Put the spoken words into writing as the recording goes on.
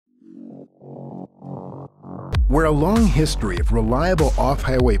Where a long history of reliable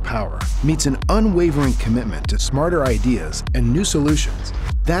off-highway power meets an unwavering commitment to smarter ideas and new solutions,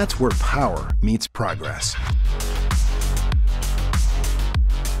 that's where power meets progress.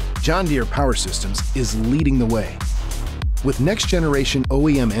 John Deere Power Systems is leading the way with next-generation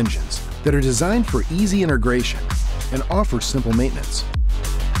OEM engines that are designed for easy integration and offer simple maintenance.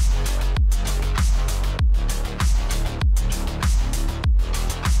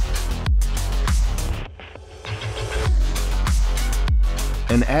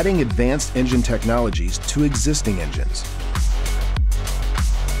 And adding advanced engine technologies to existing engines.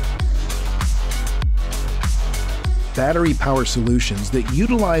 Battery power solutions that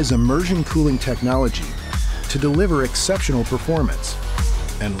utilize immersion cooling technology to deliver exceptional performance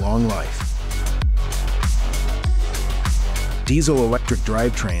and long life. Diesel-electric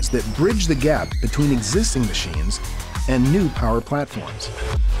drivetrains that bridge the gap between existing machines and new power platforms.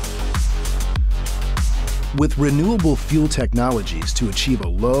 With renewable fuel technologies to achieve a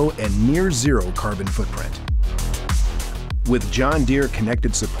low and near zero carbon footprint. With John Deere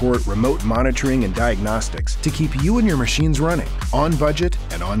Connected Support remote monitoring and diagnostics to keep you and your machines running on budget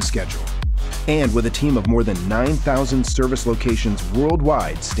and on schedule. And with a team of more than 9,000 service locations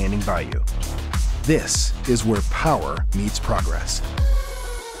worldwide standing by you. This is where power meets progress.